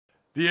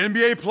The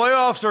NBA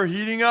playoffs are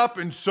heating up,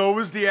 and so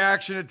is the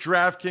action at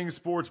DraftKings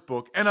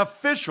Sportsbook, an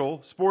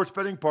official sports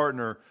betting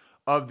partner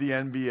of the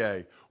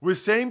NBA. With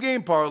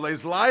same-game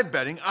parlays, live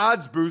betting,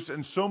 odds boosts,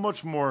 and so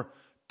much more,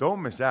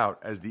 don't miss out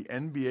as the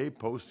NBA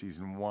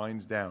postseason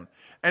winds down.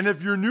 And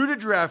if you're new to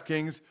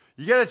DraftKings,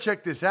 you got to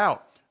check this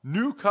out.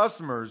 New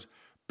customers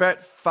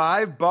bet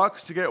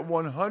 $5 to get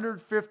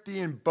 $150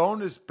 in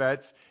bonus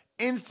bets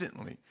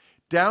instantly.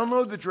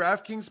 Download the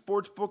DraftKings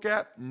Sportsbook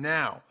app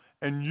now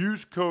and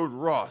use code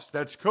ROSS.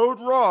 That's code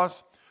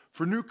ROSS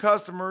for new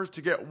customers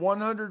to get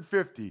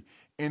 $150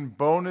 in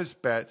bonus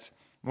bets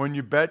when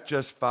you bet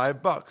just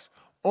 $5.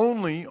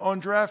 Only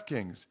on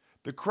DraftKings.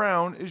 The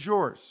crown is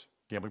yours.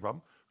 Gambling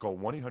problem? Call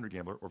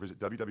 1-800-GAMBLER or visit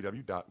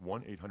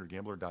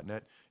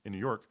www.1800gambler.net. In New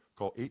York,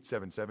 call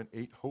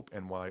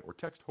 877-8-HOPE-NY or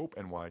text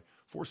HOPE-NY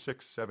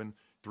 467-369.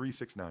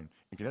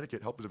 In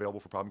Connecticut, help is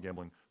available for problem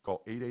gambling.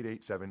 Call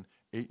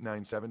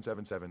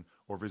 888-7-897-7777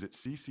 or visit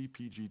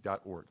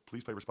ccpg.org.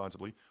 Please play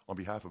responsibly. On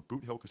behalf of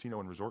Boot Hill Casino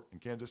and Resort in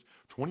Kansas,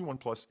 21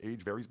 plus,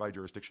 age varies by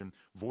jurisdiction,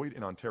 void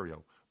in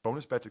Ontario.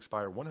 Bonus bets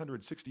expire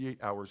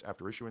 168 hours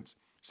after issuance.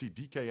 See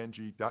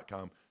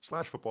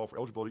dkng.com/football for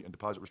eligibility and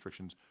deposit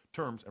restrictions,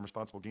 terms, and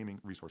responsible gaming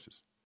resources.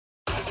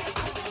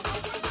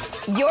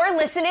 You're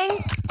listening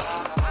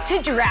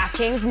to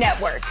DraftKings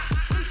Network.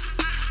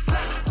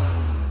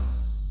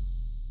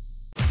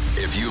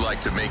 If you like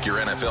to make your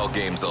NFL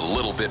games a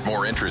little bit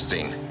more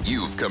interesting,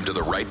 you've come to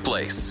the right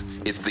place.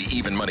 It's the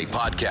Even Money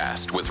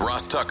Podcast with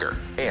Ross Tucker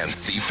and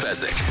Steve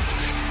Fezzik.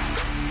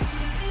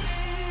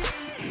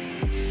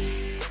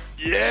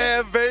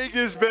 Yeah,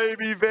 Vegas,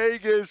 baby,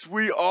 Vegas.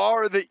 We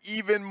are the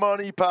Even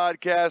Money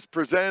Podcast,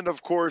 presented,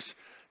 of course,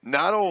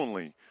 not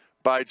only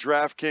by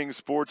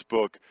DraftKings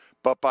Sportsbook,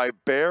 but by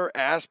Bear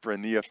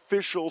Aspirin, the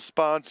official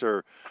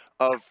sponsor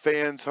of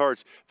Fans'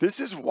 Hearts. This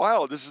is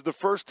wild. This is the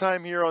first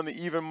time here on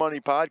the Even Money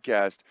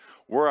Podcast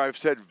where I've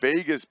said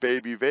Vegas,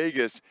 baby,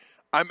 Vegas.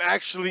 I'm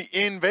actually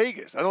in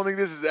Vegas. I don't think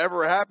this has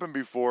ever happened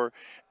before.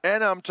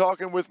 And I'm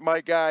talking with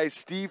my guy,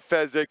 Steve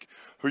Fezzik,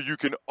 who you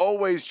can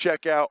always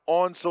check out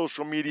on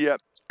social media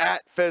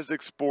at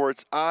Fezzik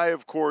Sports. I,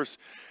 of course,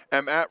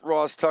 am at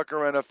Ross Tucker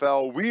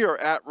NFL. We are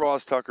at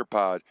Ross Tucker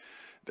Pod.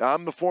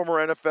 I'm the former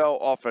NFL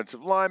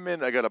offensive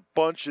lineman. I got a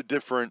bunch of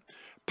different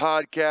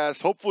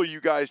podcasts. Hopefully you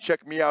guys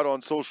check me out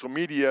on social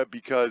media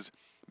because,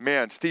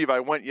 man, Steve, I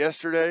went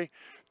yesterday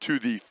to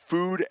the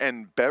food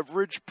and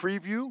beverage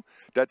preview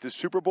that the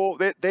Super Bowl,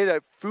 they had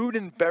a food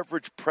and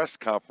beverage press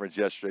conference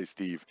yesterday,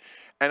 Steve.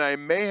 And I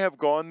may have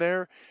gone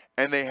there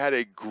and they had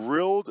a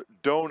grilled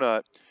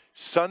donut,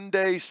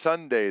 Sunday,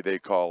 they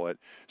call it.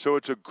 So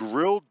it's a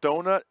grilled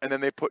donut and then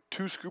they put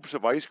 2 scoops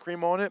of ice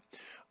cream on it.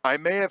 I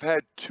may have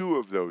had 2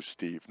 of those,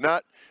 Steve.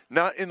 Not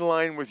in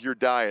line with your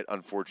diet,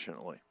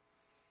 unfortunately.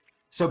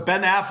 So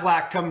Ben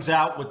Affleck comes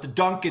out with the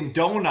Dunkin'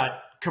 Donut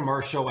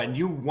commercial, and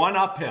you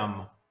one-up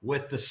him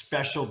with the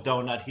special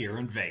donut here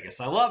in Vegas.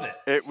 I love it.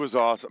 It was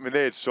awesome. I mean,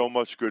 they had so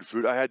much good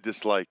food. I had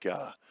this,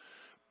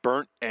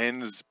 burnt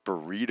ends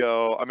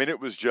burrito. I mean,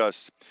 it was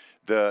just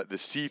the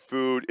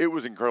seafood. It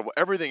was incredible.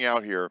 Everything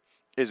out here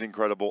is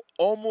incredible,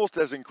 almost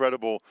as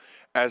incredible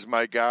as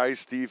my guy,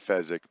 Steve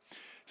Fezzik.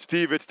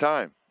 Steve, it's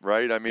time,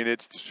 right? I mean,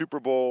 it's the Super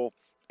Bowl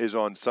is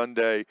on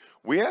Sunday.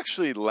 We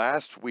actually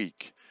last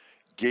week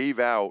gave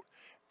out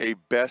a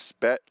best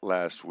bet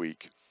last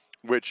week,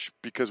 which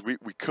because we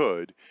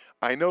could.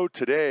 I know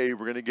today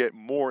we're going to get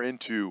more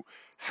into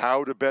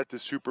how to bet the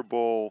Super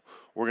Bowl.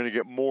 We're going to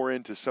get more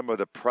into some of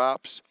the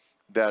props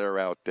that are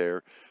out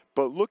there.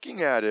 But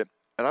looking at it,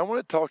 and I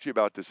want to talk to you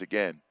about this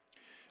again,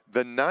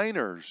 the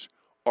Niners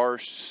are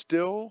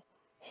still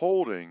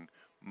holding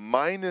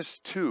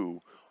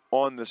 -2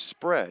 on the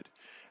spread.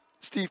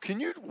 Steve, can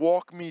you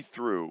walk me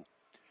through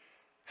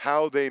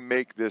how they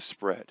make this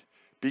spread?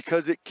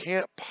 Because it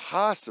can't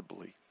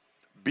possibly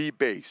be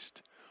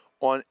based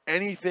on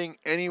anything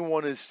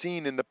anyone has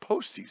seen in the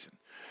postseason.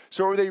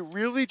 So are they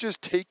really just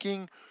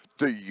taking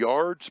the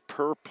yards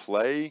per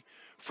play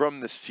from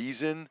the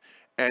season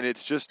and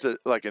it's just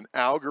like an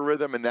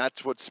algorithm and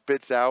that's what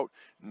spits out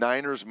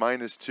Niners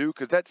 -2?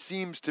 Because that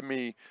seems to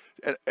me,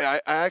 and I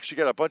actually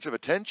got a bunch of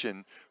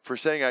attention for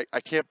saying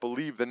I can't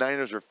believe the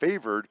Niners are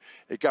favored.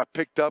 It got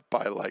picked up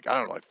by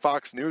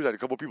Fox News. I had a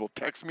couple people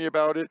text me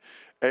about it.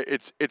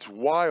 It's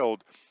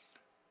wild.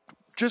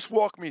 Just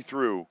walk me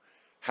through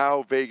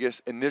how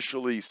Vegas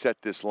initially set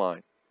this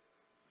line.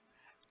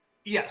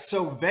 Yeah,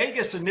 so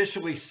Vegas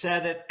initially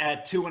set it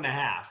at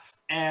 2.5.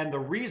 And the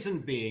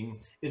reason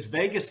being is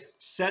Vegas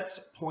sets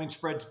point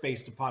spreads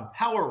based upon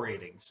power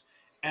ratings.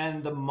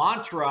 And the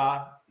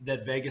mantra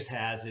that Vegas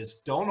has is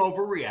don't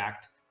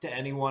overreact to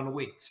any 1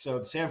 week.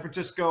 So San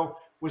Francisco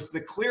was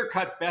the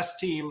clear-cut best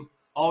team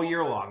all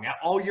year long. Now,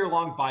 all year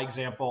long, by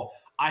example,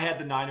 I had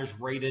the Niners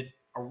rated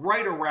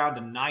right around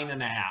a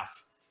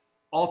 9.5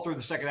 all through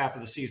the second half of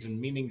the season,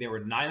 meaning they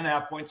were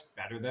 9.5 points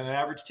better than an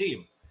average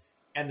team.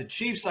 And the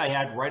Chiefs I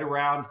had right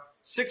around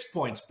 6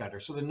 points better.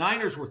 So the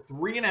Niners were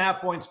 3.5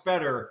 points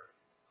better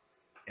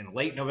in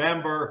late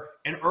November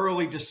and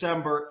early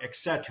December,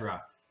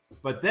 etc.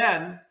 But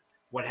then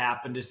what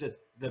happened is that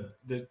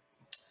the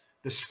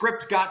the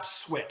script got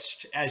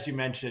switched, as you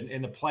mentioned,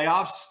 in the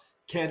playoffs.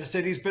 Kansas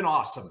City's been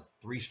awesome,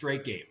 3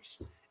 straight games.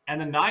 And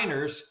the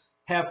Niners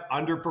have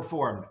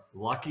underperformed.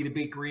 Lucky to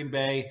beat Green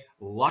Bay,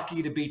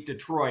 lucky to beat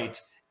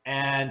Detroit.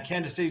 And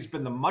Kansas City's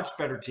been the much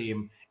better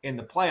team in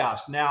the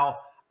playoffs. Now,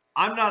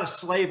 I'm not a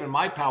slave in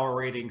my power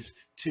ratings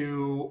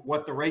to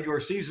what the regular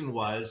season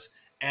was,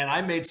 and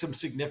I made some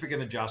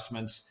significant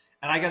adjustments.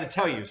 And I got to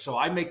tell you, so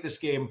I make this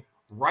game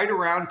right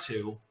around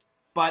 2,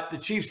 but the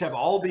Chiefs have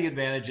all the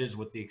advantages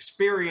with the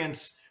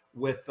experience,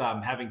 with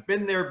having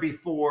been there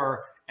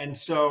before. And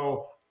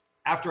so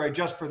after I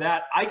adjust for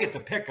that, I get to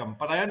pick them.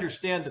 But I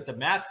understand that the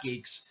math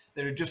geeks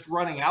that are just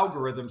running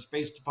algorithms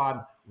based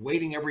upon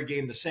weighting every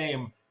game the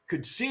same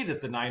could see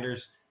that the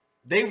Niners,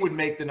 they would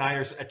make the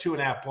Niners a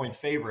 2.5-point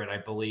favorite, I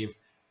believe.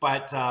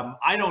 But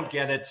I don't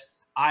get it.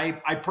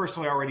 I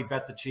personally already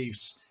bet the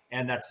Chiefs,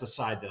 and that's the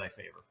side that I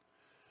favor.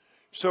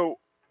 So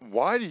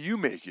why do you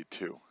make it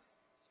 2?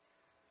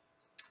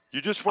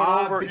 You just went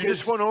over. You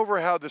just went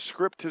over how the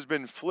script has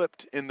been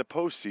flipped in the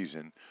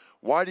postseason.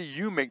 Why do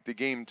you make the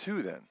game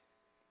 2 then?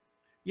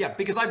 Yeah,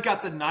 because I've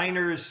got the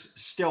Niners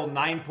still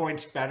 9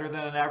 points better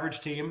than an average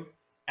team,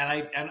 and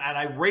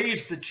I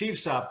raised the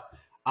Chiefs up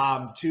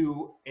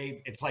to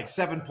it's like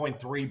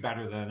 7.3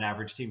 better than an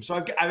average team. So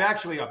I've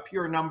actually a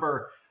pure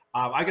number.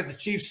 I got the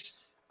Chiefs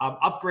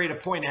upgrade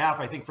 1.5 points,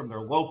 I think, from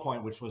their low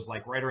point, which was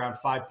like right around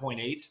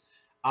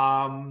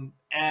 5.8.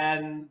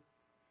 And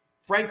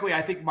frankly,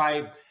 I think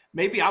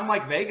maybe I'm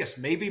like Vegas.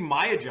 Maybe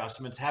my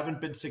adjustments haven't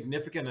been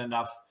significant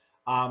enough.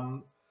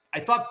 I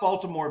thought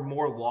Baltimore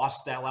more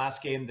lost that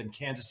last game than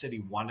Kansas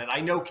City won it.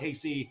 I know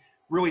KC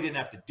really didn't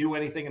have to do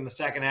anything in the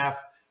second half,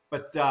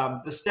 but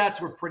the stats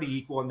were pretty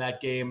equal in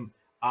that game.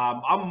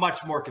 I'm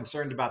much more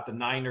concerned about the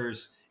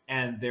Niners,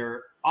 and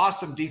their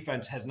awesome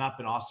defense has not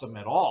been awesome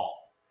at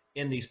all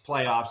in these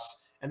playoffs.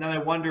 And then I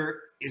wonder,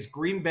 is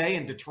Green Bay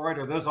and Detroit,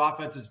 are those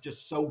offenses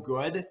just so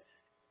good?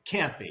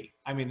 Can't be.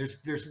 I mean,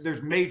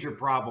 there's major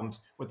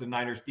problems with the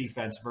Niners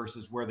defense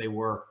versus where they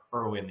were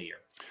early in the year.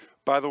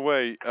 By the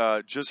way,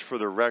 just for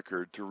the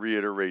record, to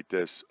reiterate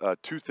this,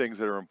 2 things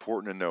that are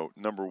important to note.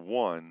 Number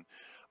 1,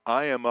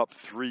 I am up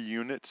 3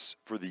 units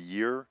for the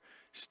year.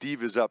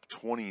 Steve is up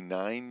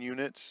 29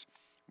 units.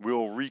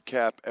 We'll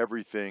recap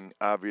everything,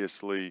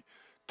 obviously,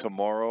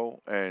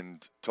 tomorrow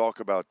and talk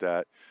about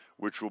that,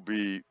 which will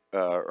be,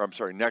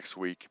 next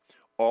week.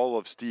 All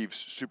of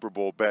Steve's Super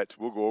Bowl bets.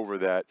 We'll go over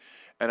that.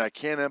 And I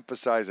can't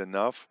emphasize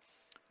enough,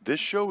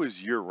 this show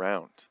is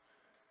year-round.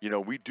 You know,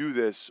 we do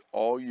this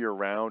all year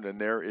round, and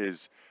there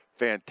is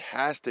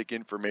fantastic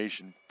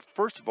information.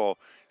 First of all,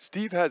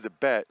 Steve has a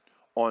bet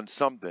on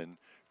something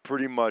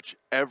pretty much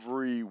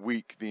every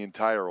week the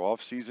entire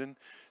offseason.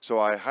 So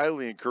I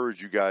highly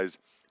encourage you guys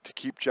to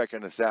keep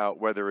checking us out,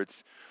 whether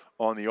it's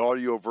on the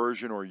audio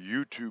version or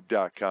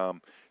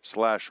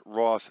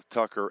youtube.com/Ross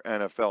Tucker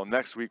NFL.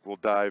 Next week, we'll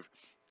dive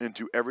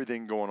into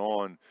everything going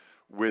on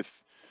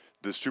with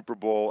the Super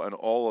Bowl and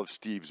all of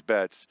Steve's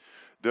bets.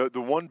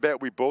 The one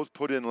bet we both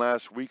put in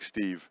last week,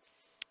 Steve,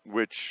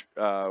 which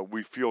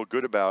we feel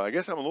good about. I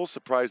guess I'm a little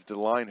surprised the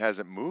line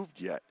hasn't moved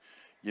yet.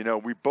 You know,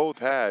 we both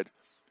had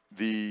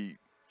the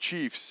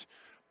Chiefs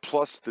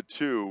plus the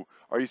 2.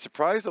 Are you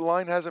surprised the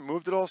line hasn't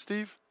moved at all,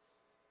 Steve?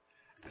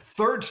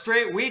 3rd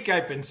straight week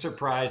I've been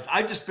surprised.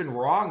 I've just been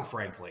wrong,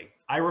 frankly.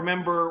 I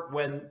remember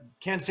when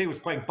Kansas City was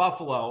playing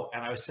Buffalo,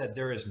 and I said,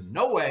 there is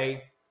no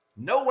way,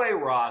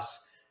 Ross,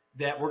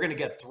 that we're going to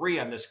get 3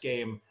 on this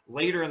game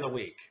later in the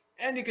week.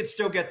 And you could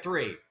still get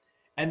 3.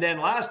 And then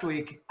last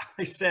week,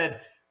 I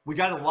said, we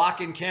got to lock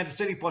in Kansas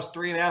City plus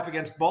 3.5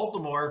 against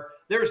Baltimore.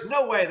 There's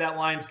no way that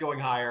line's going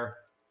higher.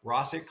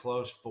 Ross, it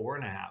closed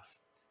 4.5.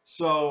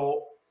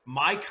 So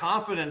my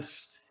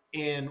confidence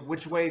in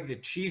which way the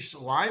Chiefs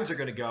lines are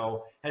going to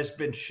go has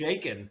been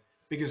shaken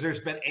because there's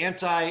been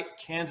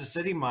anti-Kansas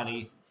City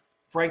money,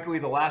 frankly,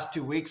 the last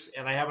 2 weeks,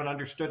 and I haven't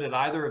understood it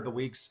either of the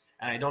weeks,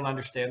 and I don't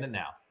understand it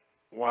now.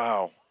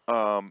 Wow.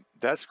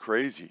 That's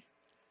crazy.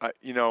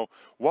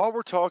 While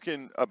we're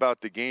talking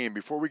about the game,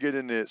 before we get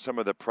into some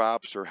of the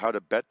props or how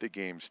to bet the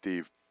game,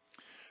 Steve,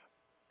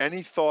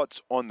 any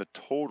thoughts on the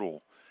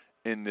total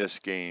in this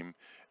game?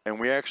 And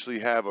we actually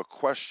have a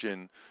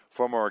question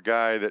from our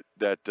guy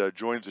that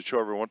joins the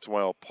show every once in a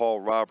while, Paul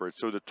Roberts.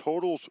 So the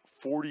total's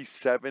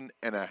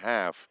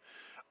 47.5.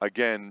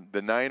 Again,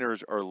 the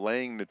Niners are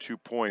laying the 2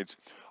 points.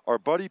 Our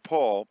buddy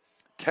Paul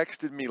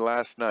texted me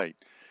last night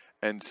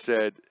and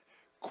said,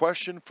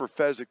 question for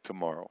Fezzik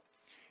tomorrow.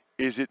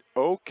 Is it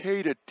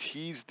okay to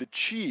tease the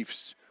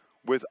Chiefs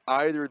with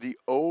either the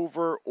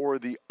over or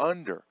the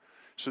under?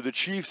 So the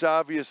Chiefs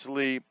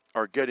obviously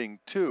are getting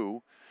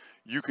 2.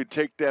 You could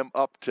take them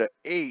up to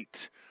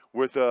 8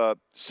 with a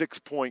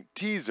 6-point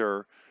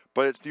teaser,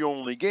 but it's the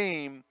only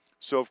game.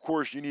 So, of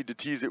course, you need to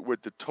tease it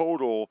with the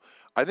total.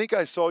 I think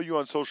I saw you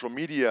on social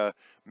media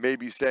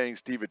maybe saying,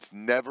 Steve, it's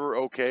never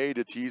okay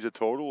to tease a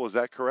total. Is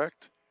that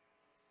correct?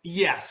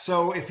 Yeah,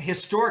 so if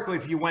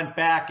you went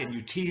back and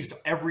you teased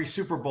every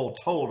Super Bowl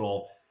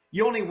total,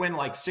 you only win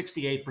like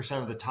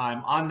 68% of the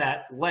time on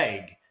that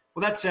leg.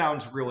 Well, that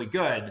sounds really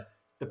good.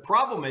 The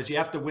problem is you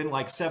have to win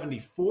like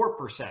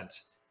 74%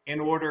 in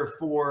order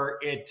for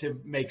it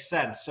to make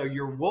sense. So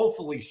you're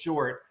woefully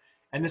short.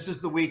 And this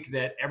is the week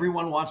that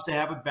everyone wants to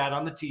have a bet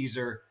on the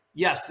teaser.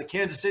 Yes, the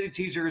Kansas City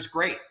teaser is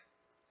great.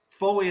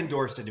 Fully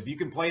endorse it. If you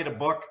can play at a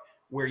book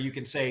where you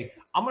can say,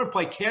 I'm going to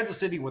play Kansas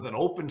City with an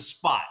open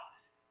spot,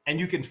 and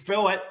you can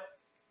fill it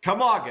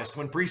come August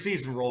when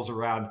preseason rolls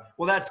around,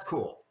 well, that's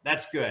cool.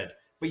 That's good.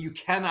 But you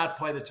cannot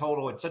play the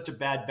total. It's such a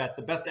bad bet.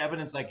 The best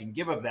evidence I can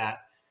give of that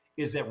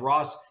is that,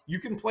 Ross, you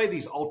can play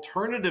these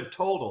alternative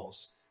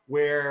totals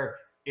where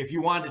if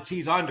you wanted to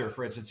tease under,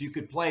 for instance, you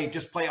could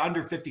just play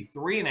under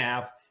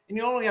 53.5, and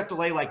you only have to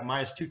lay like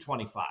minus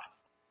 225.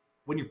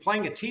 When you're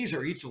playing a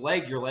teaser, each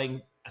leg you're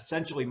laying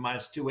essentially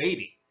minus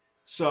 280.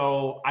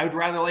 So I would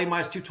rather lay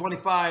minus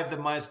 225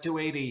 than minus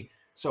 280.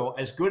 So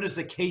as good as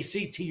the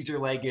KC teaser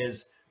leg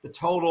is, the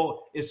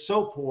total is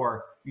so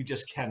poor, you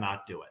just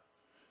cannot do it.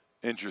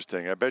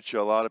 Interesting. I bet you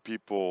a lot of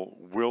people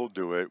will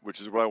do it, which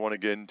is what I want to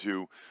get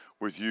into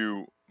with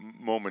you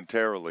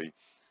momentarily.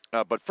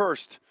 But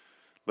first,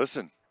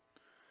 listen,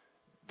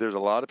 there's a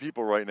lot of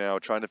people right now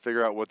trying to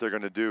figure out what they're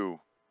going to do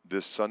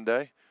this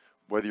Sunday,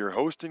 whether you're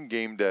hosting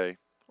game day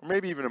or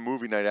maybe even a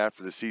movie night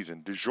after the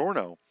season.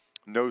 DiGiorno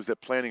knows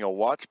that planning a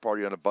watch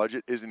party on a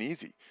budget isn't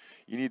easy.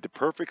 You need the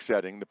perfect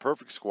setting, the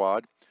perfect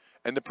squad,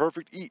 and the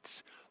perfect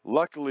eats.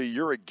 Luckily,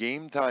 you're a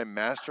game time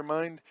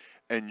mastermind,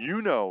 and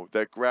you know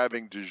that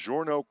grabbing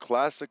DiGiorno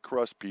Classic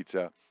Crust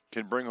Pizza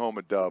can bring home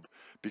a dub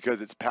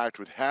because it's packed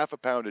with half a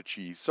pound of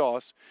cheese,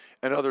 sauce,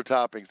 and other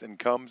toppings and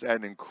comes at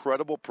an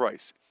incredible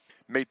price.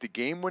 Make the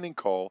game-winning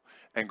call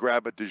and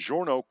grab a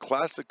DiGiorno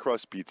Classic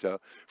Crust Pizza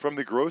from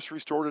the grocery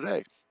store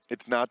today.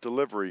 It's not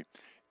delivery.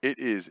 It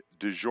is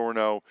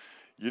DiGiorno.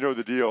 You know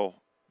the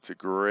deal. It's a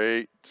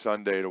great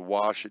Sunday to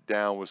wash it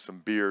down with some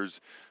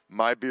beers.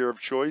 My beer of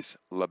choice,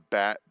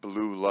 Labatt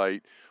Blue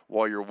Light.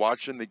 While you're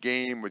watching the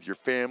game with your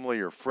family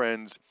or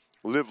friends,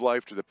 live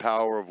life to the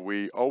power of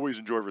we. Always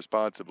enjoy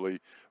responsibly.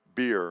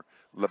 Beer,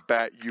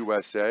 Labatt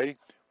USA,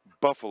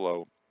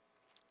 Buffalo,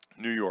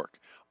 New York.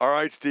 All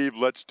right, Steve,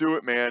 let's do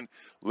it, man.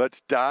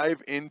 Let's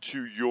dive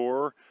into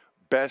your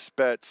best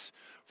bets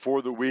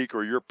for the week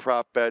or your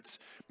prop bets.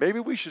 Maybe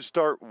we should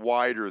start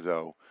wider,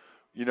 though.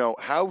 You know,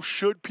 how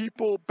should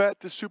people bet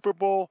the Super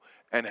Bowl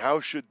and how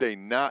should they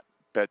not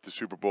bet the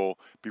Super Bowl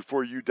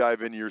before you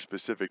dive into your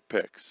specific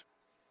picks?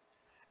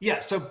 Yeah,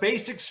 so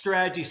basic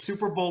strategy,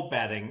 Super Bowl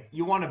betting,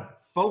 you want to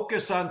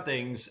focus on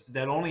things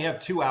that only have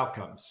two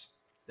outcomes.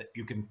 That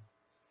you can,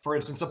 for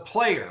instance, a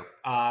player,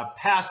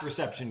 pass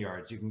reception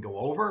yards, you can go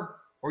over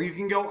or you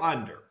can go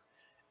under.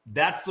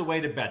 That's the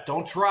way to bet.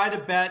 Don't try to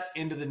bet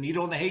into the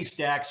needle in the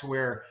haystacks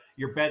where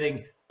you're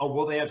betting, oh,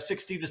 will they have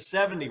 60 to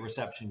 70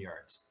 reception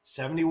yards,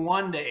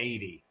 71 to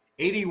 80,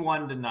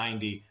 81 to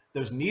 90.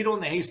 Those needle in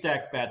the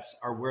haystack bets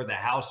are where the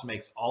house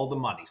makes all the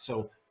money.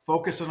 So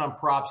focusing on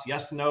props,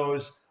 yes,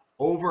 no's,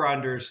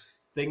 over-unders,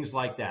 things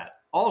like that.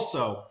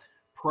 Also,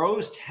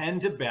 pros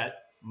tend to bet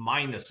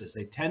minuses.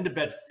 They tend to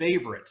bet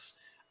favorites.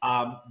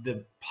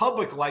 The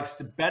public likes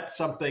to bet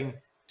something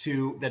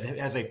that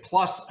has a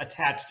plus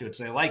attached to it.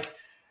 So they like,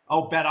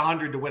 bet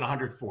 100 to win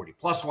 140,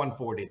 plus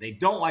 140. They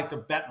don't like to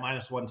bet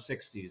minus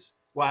 160s.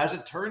 Well, as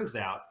it turns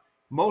out,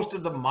 most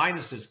of the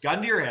minuses,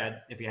 gun to your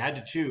head, if you had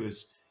to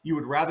choose, you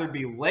would rather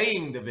be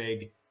laying the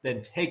VIG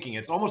than taking it.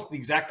 It's almost the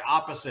exact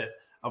opposite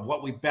of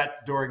what we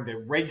bet during the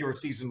regular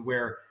season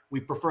where we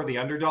prefer the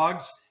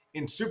underdogs.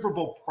 In Super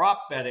Bowl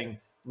prop betting,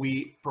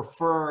 we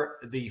prefer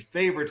the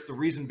favorites, the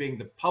reason being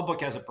the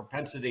public has a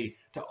propensity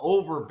to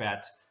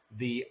overbet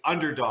the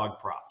underdog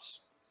props.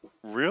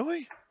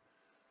 Really?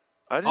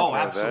 I didn't know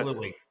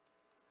absolutely.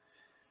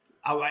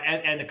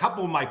 And a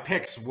couple of my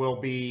picks will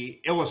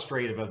be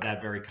illustrative of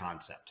that very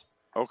concept.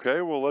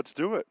 Okay, well, let's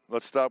do it.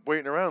 Let's stop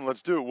waiting around.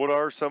 Let's do it. What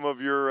are some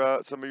of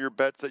your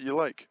bets that you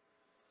like?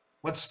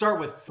 Let's start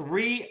with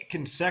 3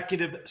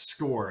 consecutive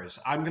scores.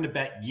 I'm going to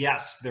bet,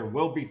 yes, there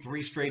will be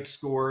 3 straight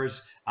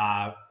scores.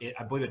 I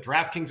believe at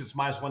DraftKings it's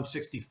minus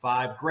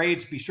 165.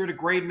 Grades, be sure to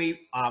grade me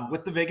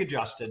with the VIG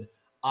adjusted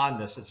on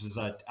this. This is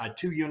a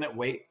 2-unit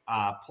weight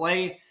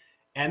play,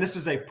 and this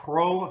is a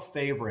pro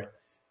favorite.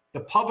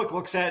 The public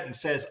looks at it and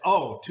says,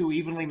 2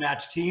 evenly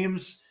matched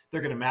teams,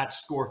 they're going to match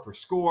score for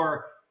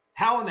score.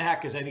 How in the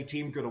heck is any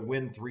team going to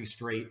win 3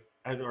 straight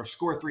or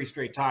score 3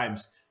 straight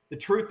times? The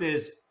truth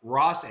is,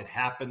 Ross, it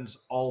happens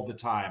all the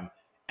time.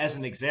 As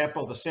an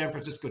example, the San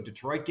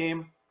Francisco-Detroit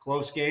game,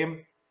 close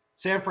game,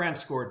 San Fran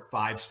scored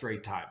 5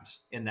 straight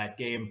times in that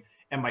game.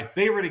 And my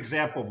favorite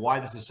example of why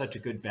this is such a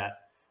good bet,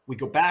 we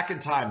go back in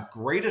time,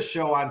 greatest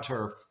show on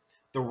turf,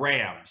 the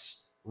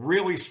Rams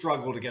really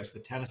struggled against the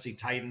Tennessee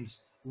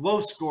Titans. Low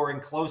scoring,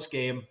 close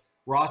game.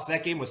 Ross,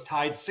 that game was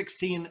tied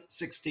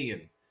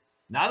 16-16.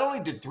 Not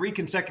only did 3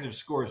 consecutive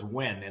scores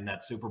win in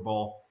that Super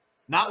Bowl,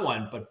 not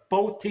one, but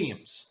both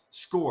teams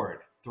scored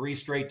 3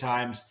 straight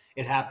times.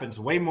 It happens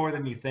way more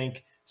than you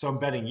think. So I'm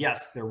betting,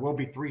 yes, there will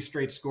be 3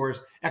 straight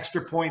scores.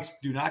 Extra points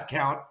do not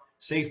count.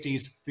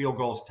 Safeties, field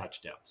goals,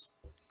 touchdowns.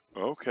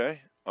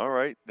 Okay. All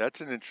right.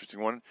 That's an interesting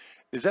one.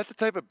 Is that the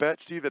type of bet,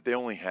 Steve, that they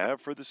only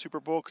have for the Super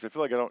Bowl? Because I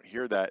feel like I don't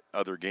hear that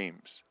other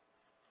games.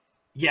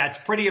 Yeah, it's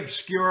pretty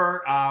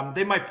obscure.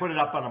 They might put it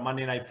up on a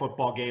Monday Night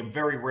Football game.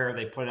 Very rare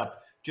they put it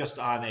up just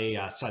on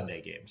a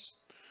Sunday games.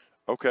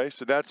 Okay,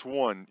 so that's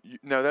one.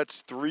 Now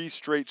that's 3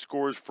 straight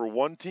scores for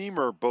one team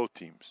or both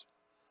teams?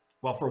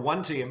 Well, for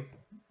one team,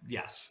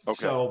 yes. Okay.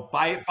 So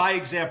by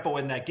example,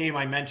 in that game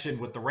I mentioned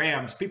with the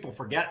Rams, people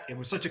forget it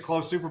was such a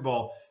close Super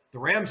Bowl. The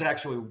Rams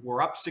actually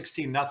were up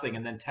 16-0,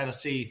 and then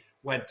Tennessee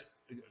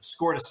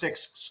scored a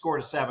 6,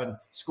 scored a 7,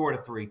 scored a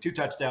 3, 2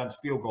 touchdowns,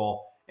 field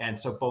goal, and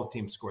so both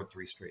teams scored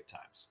 3 straight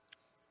times.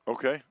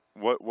 Okay.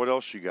 What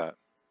else you got?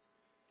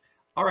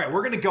 All right,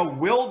 we're going to go,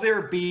 will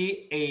there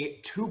be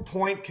a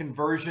 2-point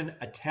conversion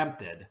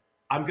attempted?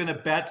 I'm going to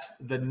bet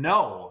the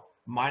no,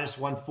 minus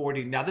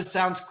 140. Now, this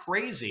sounds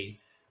crazy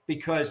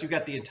because you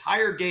got the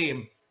entire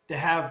game to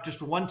have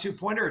just 1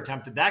 2-pointer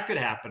attempted. That could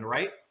happen,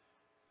 right?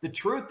 The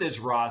truth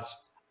is, Ross,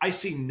 I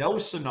see no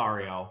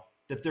scenario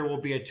that there will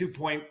be a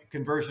 2-point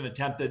conversion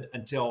attempted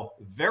until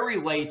very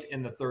late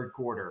in the third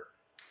quarter.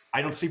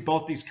 I don't see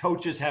both these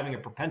coaches having a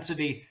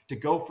propensity to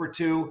go for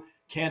 2.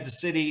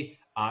 Kansas City,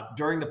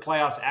 during the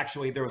playoffs,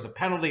 actually, there was a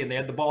penalty and they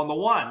had the ball in the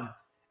 1,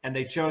 and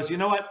they chose, you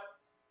know what?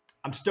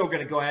 I'm still going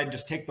to go ahead and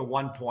just take the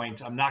 1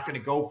 point. I'm not going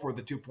to go for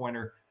the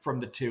 2-pointer from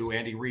the 2.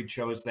 Andy Reid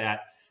chose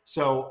that.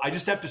 So I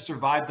just have to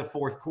survive the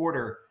fourth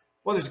quarter.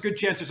 Well, there's a good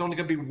chance there's only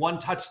going to be 1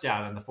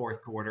 touchdown in the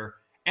fourth quarter.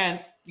 And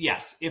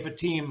yes, if a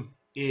team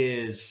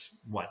is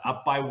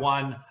up by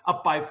 1,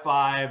 up by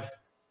 5,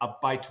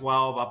 up by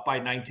 12, up by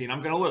 19,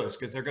 I'm going to lose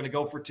because they're going to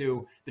go for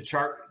 2.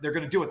 They're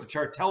going to do what the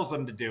chart tells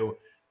them to do.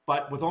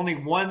 But with only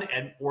 1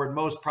 or at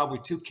most probably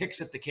 2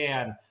 kicks at the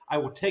can, I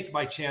will take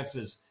my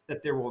chances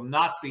that there will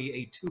not be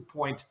a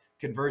 2-point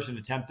conversion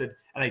attempted.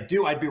 And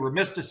I'd be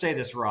remiss to say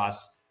this,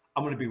 Ross.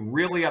 I'm going to be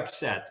really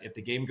upset if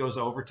the game goes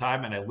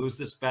overtime and I lose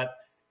this bet.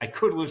 I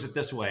could lose it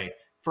this way.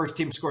 First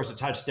team scores a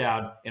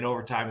touchdown in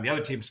overtime and the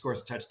other team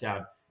scores a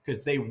touchdown,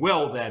 because they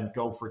will then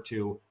go for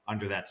 2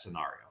 under that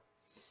scenario.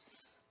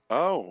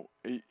 Oh,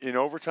 in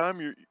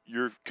overtime,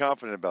 you're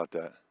confident about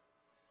that?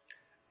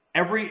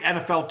 Every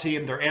NFL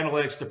team, their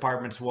analytics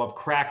departments will have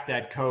cracked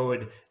that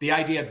code. The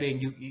idea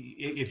being,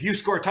 if you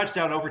score a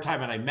touchdown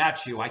overtime and I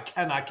match you, I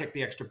cannot kick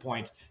the extra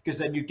point, because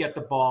then you get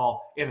the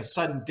ball in a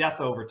sudden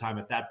death overtime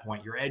at that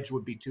point. Your edge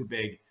would be too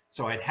big,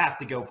 so I'd have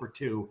to go for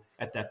 2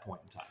 at that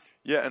point in time.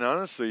 Yeah, and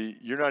honestly,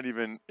 you're not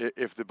even –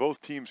 if both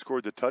teams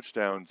scored the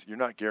touchdowns, you're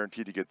not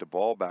guaranteed to get the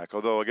ball back.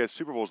 Although I guess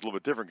Super Bowl is a little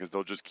bit different because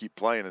they'll just keep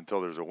playing until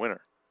there's a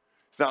winner.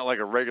 It's not like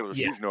a regular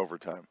season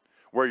overtime.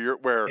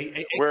 Where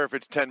if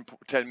it's 10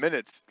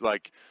 minutes,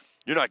 like,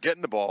 you're not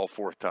getting the ball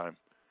fourth time.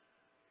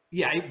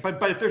 Yeah,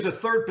 but if there's a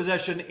third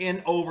possession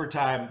in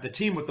overtime, the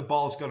team with the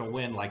ball is going to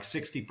win like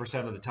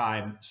 60% of the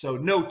time. So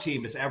no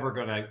team is ever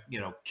going to,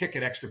 kick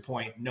an extra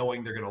point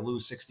knowing they're going to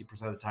lose 60%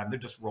 of the time. They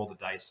just roll the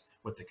dice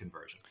with the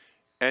conversion.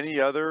 Any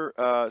other?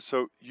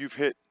 So you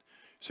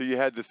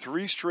had the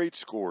 3 straight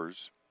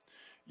scores.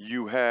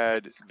 You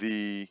had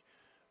the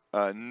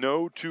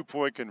no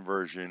 2-point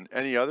conversion.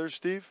 Any others,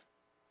 Steve?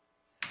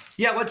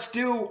 Yeah,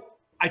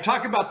 I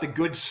talk about the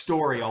good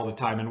story all the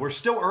time, and we're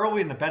still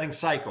early in the betting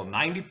cycle.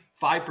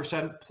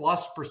 95%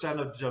 plus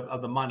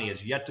of the money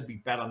is yet to be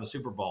bet on the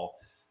Super Bowl.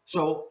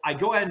 So I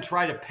go ahead and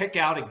try to pick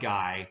out a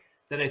guy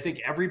that I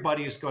think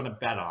everybody is going to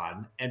bet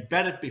on and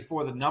bet it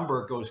before the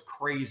number goes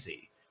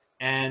crazy.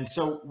 And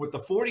so with the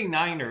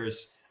 49ers,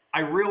 I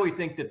really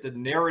think that the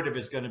narrative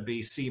is going to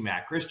be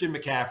C-Mac. Christian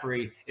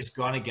McCaffrey is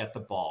going to get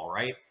the ball,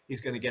 right?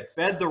 He's going to get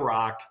fed the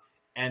rock.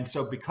 And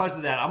so because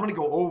of that, I'm going to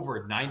go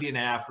over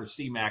 90.5 for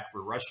C-Mac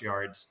for rush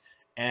yards,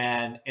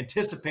 and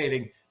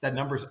anticipating that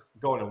number's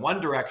going in one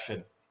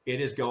direction.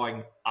 It is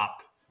going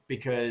up,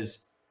 because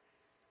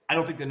I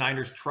don't think the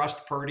Niners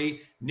trust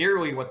Purdy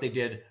nearly what they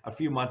did a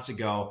few months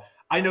ago.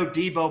 I know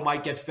Debo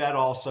might get fed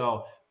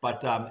also,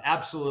 but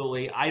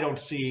absolutely, I don't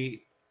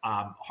see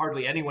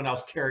hardly anyone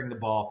else carrying the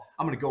ball.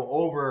 I'm going to go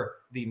over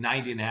the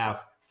 90.5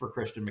 for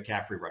Christian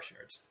McCaffrey rush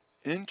yards.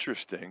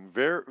 Interesting.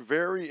 Very,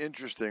 very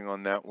interesting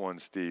on that one,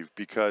 Steve,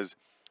 because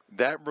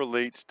that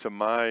relates to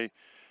my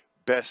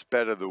best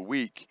bet of the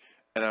week,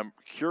 and I'm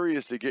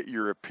curious to get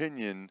your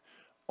opinion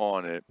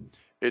on it.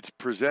 It's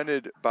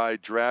presented by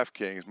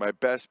DraftKings. My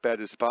best bet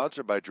is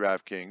sponsored by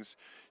DraftKings.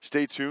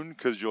 Stay tuned,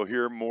 because you'll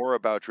hear more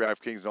about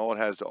DraftKings and all it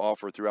has to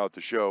offer throughout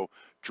the show.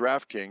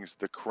 DraftKings,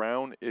 the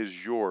crown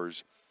is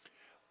yours.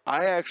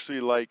 I actually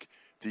like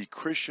the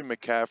Christian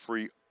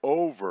McCaffrey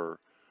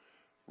over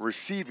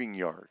receiving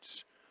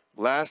yards.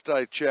 Last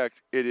I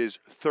checked, it is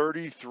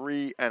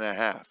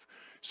 33.5.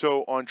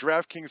 So on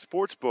DraftKings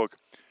Sportsbook,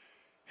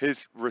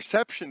 his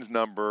receptions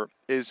number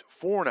is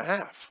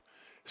 4.5.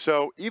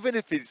 So even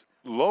if he's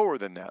lower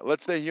than that,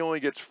 let's say he only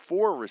gets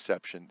 4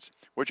 receptions,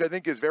 which I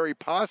think is very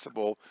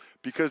possible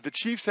because the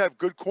Chiefs have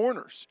good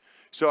corners.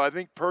 So I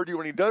think Purdy,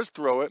 when he does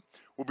throw it,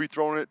 will be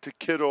throwing it to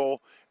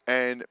Kittle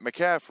and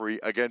McCaffrey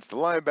against the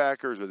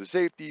linebackers or the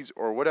safeties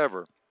or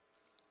whatever.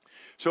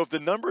 So if the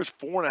number is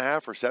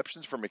 4.5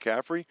 receptions for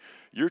McCaffrey,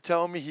 you're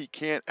telling me he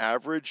can't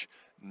average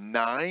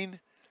 9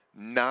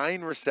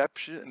 9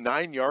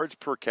 yards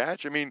per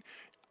catch. I mean,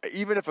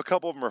 even if a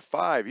couple of them are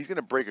 5, he's going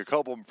to break a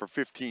couple of them for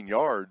 15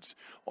 yards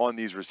on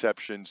these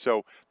receptions.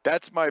 So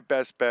that's my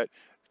best bet.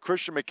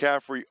 Christian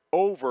McCaffrey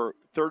over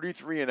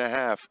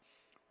 33.5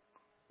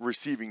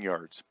 receiving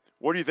yards.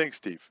 What do you think,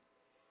 Steve?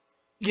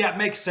 Yeah, it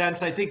makes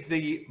sense. I think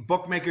the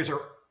bookmakers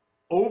are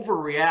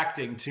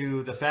overreacting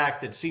to the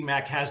fact that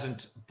C-Mac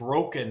hasn't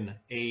broken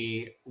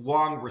a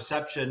long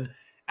reception,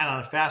 and on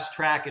a fast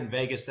track in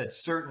Vegas,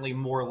 that's certainly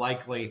more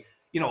likely.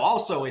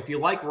 Also, if you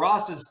like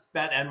Ross's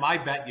bet and my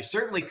bet, you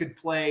certainly could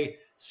play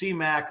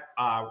C-Mac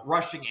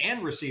rushing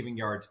and receiving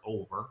yards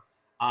over,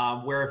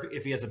 where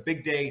if he has a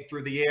big day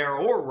through the air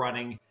or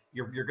running,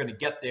 you're going to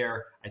get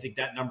there. I think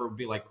that number would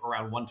be like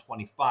around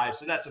 125.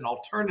 So that's an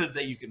alternative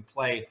that you can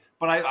play.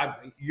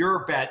 But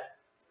your bet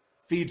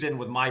feeds in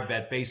with my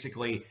bet,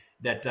 basically,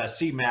 that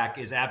C-Mac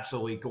is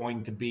absolutely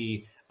going to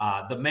be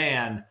the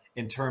man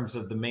in terms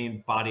of the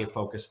main body of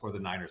focus for the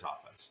Niners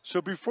offense.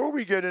 So before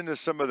we get into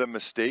some of the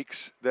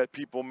mistakes that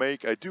people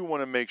make, I do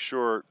want to make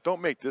sure,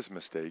 don't make this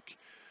mistake.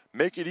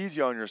 Make it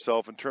easy on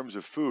yourself in terms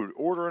of food.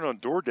 Order in on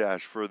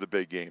DoorDash for the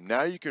big game.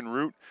 Now you can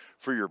root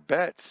for your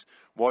bets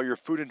while your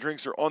food and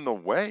drinks are on the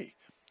way.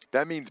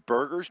 That means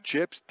burgers,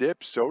 chips,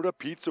 dips, soda,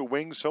 pizza,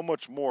 wings, so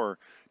much more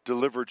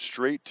delivered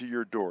straight to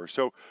your door.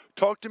 So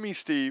talk to me,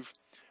 Steve,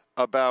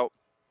 about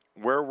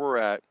where we're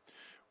at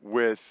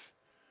with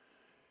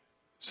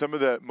some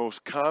of the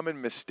most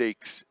common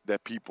mistakes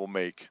that people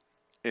make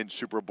in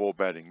Super Bowl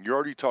betting. You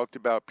already talked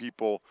about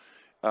people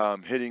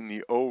hitting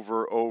the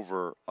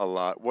over a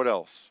lot. What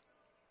else?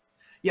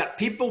 Yeah,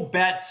 people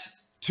bet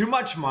too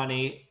much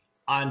money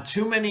on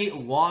too many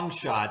long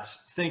shots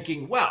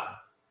thinking, well,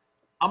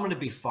 I'm going to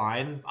be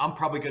fine. I'm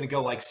probably going to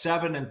go like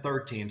 7 and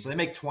 13. So they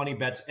make 20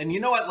 bets. And you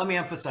know what? Let me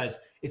emphasize,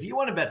 if you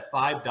want to bet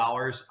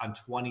 $5 on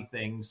 20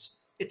 things,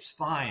 it's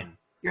fine.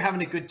 You're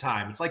having a good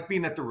time. It's like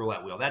being at the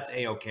roulette wheel. That's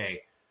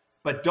A-okay.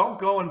 But don't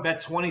go and bet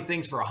 20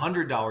 things for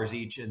 $100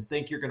 each and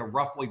think you're going to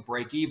roughly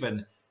break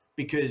even,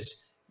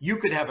 because you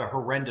could have a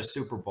horrendous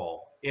Super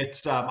Bowl.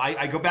 It's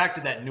I go back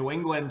to that New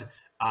England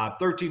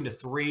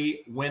 13-3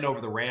 win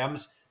over the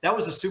Rams. That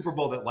was a Super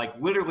Bowl that, like,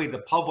 literally the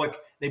public,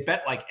 they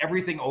bet like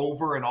everything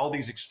over and all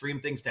these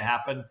extreme things to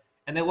happen,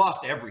 and they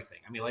lost everything.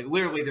 I mean, like,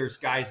 literally there's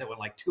guys that went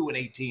like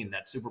 2-18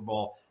 that Super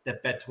Bowl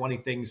that bet 20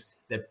 things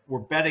that were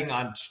betting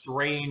on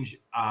strange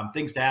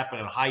things to happen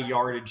and high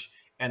yardage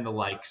and the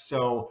like.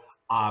 So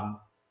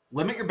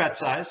limit your bet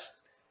size.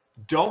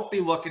 Don't be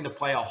looking to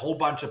play a whole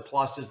bunch of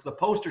pluses. The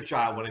poster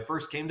child when I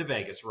first came to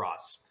Vegas,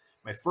 Ross,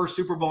 my first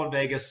Super Bowl in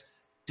Vegas,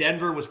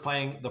 Denver was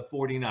playing the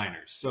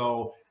 49ers.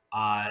 So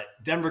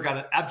Denver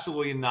got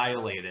absolutely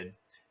annihilated.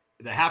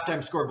 The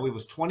halftime score, I believe,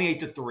 was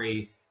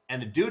 28-3.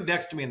 And the dude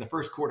next to me in the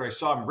first quarter, I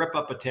saw him rip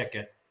up a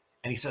ticket.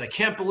 And he said, I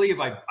can't believe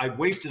I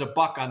wasted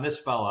 $1 on this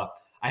fella.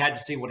 I had to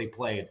see what he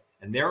played.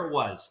 And there it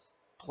was.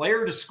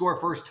 Player to score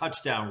first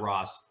touchdown,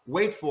 Ross.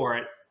 Wait for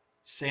it.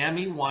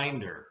 Sammy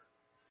Winder,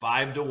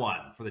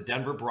 5-1 for the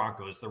Denver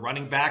Broncos. The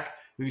running back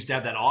who used to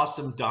have that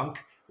awesome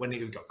dunk when he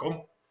would go,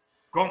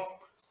 go,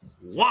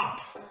 whomp,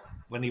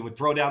 when he would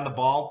throw down the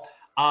ball.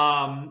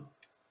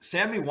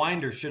 Sammy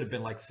Winder should have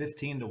been like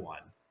 15-1,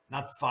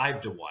 not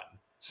 5-1.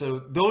 So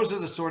those are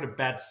the sort of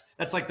bets.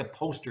 That's like the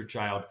poster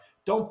child.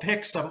 Don't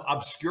pick some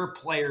obscure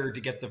player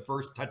to get the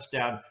first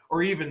touchdown,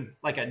 or even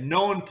like a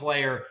known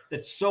player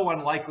that's so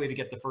unlikely to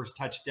get the first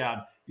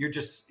touchdown.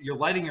 You're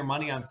lighting your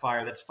money on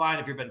fire. That's fine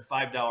if you're betting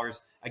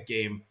 $5 a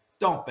game.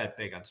 Don't bet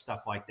big on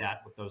stuff like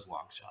that with those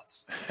long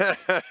shots.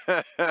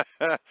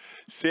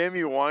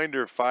 Sammy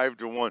Winder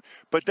 5-1,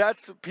 but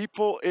that's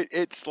people.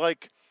 It's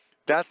like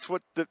that's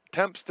what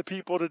tempts the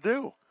people to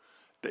do.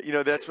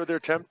 That's what they're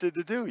tempted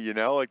to do.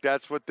 Like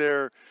that's what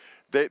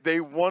they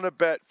want to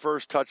bet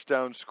first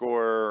touchdown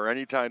score or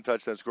anytime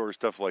touchdown score or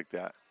stuff like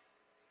that.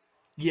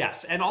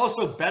 Yes, and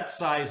also bet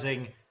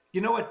sizing.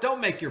 You know what? Don't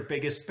make your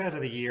biggest bet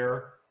of the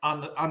year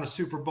on the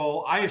Super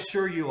Bowl. I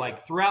assure you,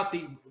 like throughout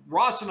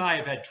Ross and I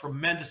have had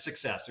tremendous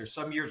success. There's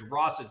some years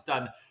Ross has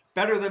done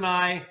better than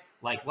I.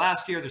 Like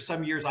last year, there's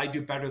some years I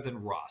do better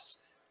than Ross.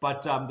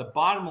 But the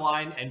bottom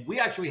line, and we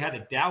actually had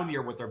a down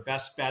year with our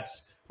best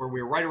bets where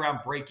we were right around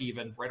break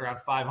even, right around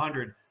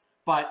 500.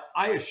 But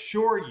I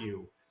assure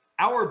you,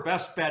 our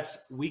best bets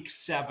week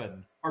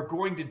 7 are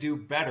going to do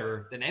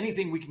better than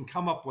anything we can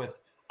come up with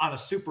on a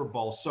Super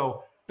Bowl.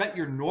 So bet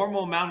your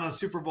normal amount on a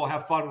Super Bowl,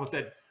 have fun with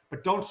it,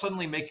 but don't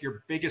suddenly make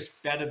your biggest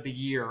bet of the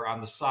year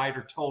on the side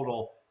or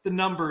total. The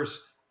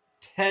numbers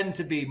tend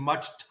to be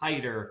much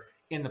tighter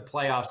in the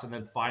playoffs and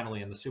then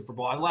finally in the Super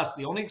Bowl, unless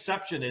the only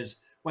exception is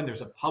when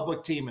there's a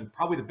public team. And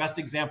probably the best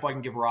example I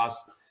can give, Ross,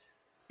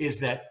 is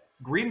that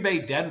Green Bay,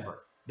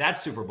 Denver, that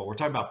Super Bowl. We're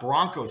talking about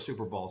Broncos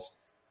Super Bowls.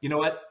 You know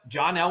what?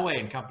 John Elway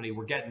and company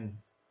were getting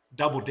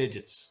double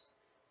digits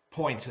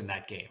points in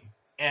that game.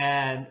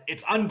 And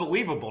it's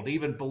unbelievable to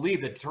even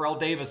believe that Terrell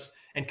Davis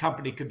and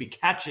company could be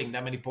catching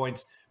that many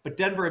points. But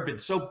Denver had been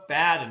so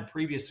bad in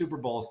previous Super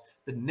Bowls.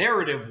 The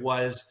narrative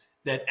was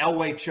that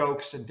Elway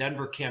chokes and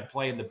Denver can't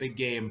play in the big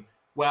game.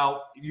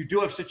 Well, you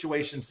do have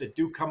situations that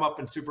do come up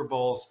in Super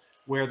Bowls.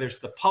 where there's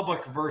the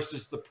public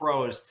versus the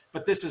pros,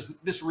 but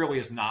this really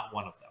is not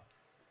one of them.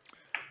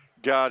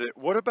 Got it.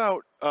 What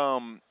about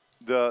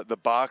the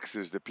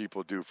boxes that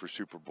people do for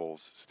Super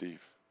Bowls,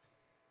 Steve?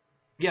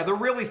 Yeah, they're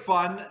really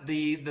fun.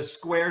 The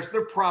squares,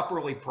 they're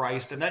properly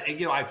priced, and that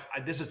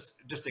this has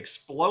just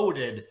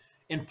exploded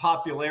in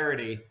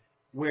popularity.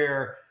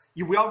 Where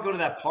we all go to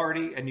that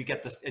party, and you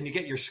get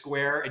your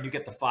square, and you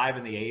get the 5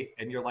 and the 8,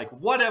 and you're like,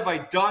 what have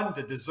I done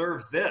to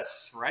deserve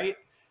this, right?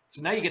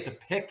 So now you get to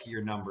pick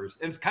your numbers,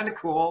 and it's kind of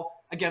cool.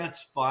 Again,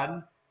 it's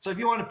fun. So if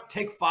you want to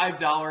take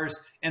 $5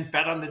 and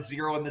bet on the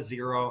 0 and the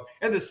 0,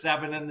 and the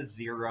 7 and the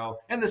 0,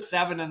 and the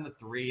 7 and the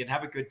 3, and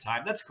have a good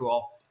time, that's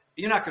cool.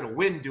 You're not going to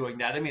win doing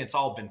that. I mean, it's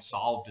all been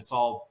solved.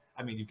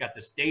 You've got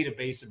this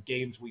database of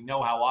games. We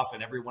know how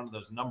often every one of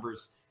those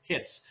numbers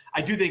hits.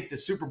 I do think the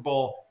Super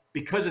Bowl,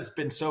 because it's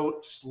been so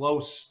slow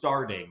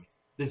starting,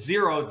 the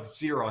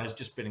 0-0 has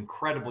just been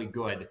incredibly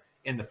good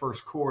in the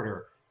first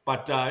quarter.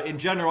 But in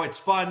general, it's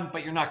fun,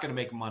 but you're not going to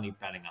make money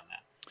betting on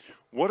that.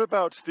 What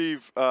about,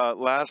 Steve,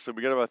 lastly,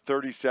 we got about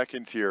 30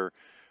 seconds here.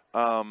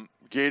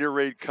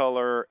 Gatorade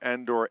color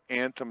and or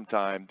anthem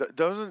time,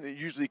 doesn't it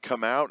usually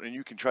come out and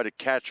you can try to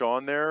catch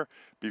on there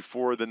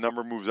before the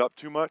number moves up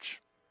too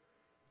much?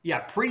 Yeah,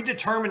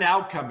 predetermined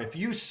outcome. If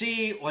you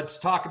see, let's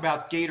talk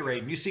about Gatorade,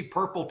 and you see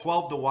purple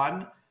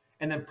 12-1,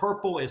 and then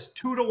purple is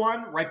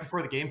 2-1 right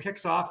before the game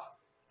kicks off,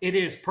 it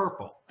is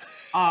purple.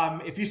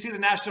 If you see the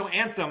national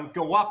anthem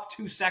go up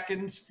 2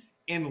 seconds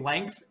in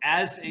length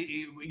as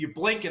you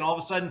blink, and all of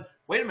a sudden,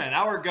 wait a minute, an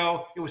hour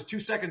ago, it was 2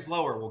 seconds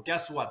lower. Well,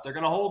 guess what? They're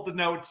going to hold the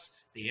notes.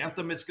 The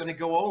anthem is going to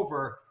go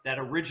over that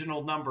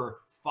original number.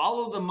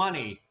 Follow the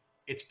money.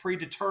 It's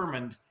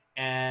predetermined,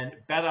 and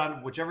bet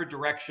on whichever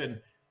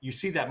direction you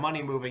see that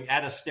money moving.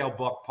 At a stale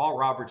book. Paul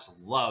Roberts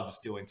loves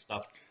doing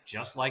stuff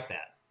just like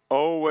that.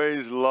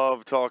 Always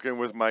love talking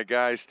with my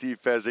guy, Steve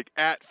Fezzik,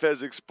 at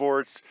Fezzik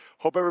Sports.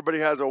 Hope everybody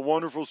has a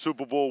wonderful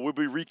Super Bowl. We'll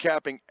be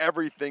recapping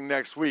everything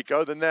next week.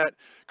 Other than that,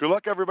 good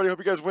luck, everybody. Hope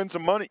you guys win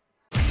some money.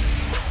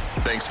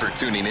 Thanks for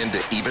tuning in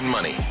to Even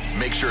Money.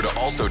 Make sure to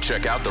also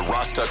check out the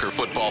Ross Tucker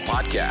Football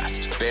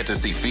Podcast,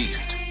 Fantasy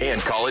Feast, and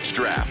College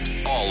Draft,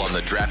 all on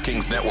the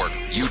DraftKings Network,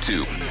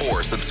 YouTube,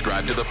 or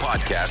subscribe to the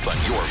podcast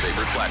on your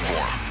favorite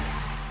platform.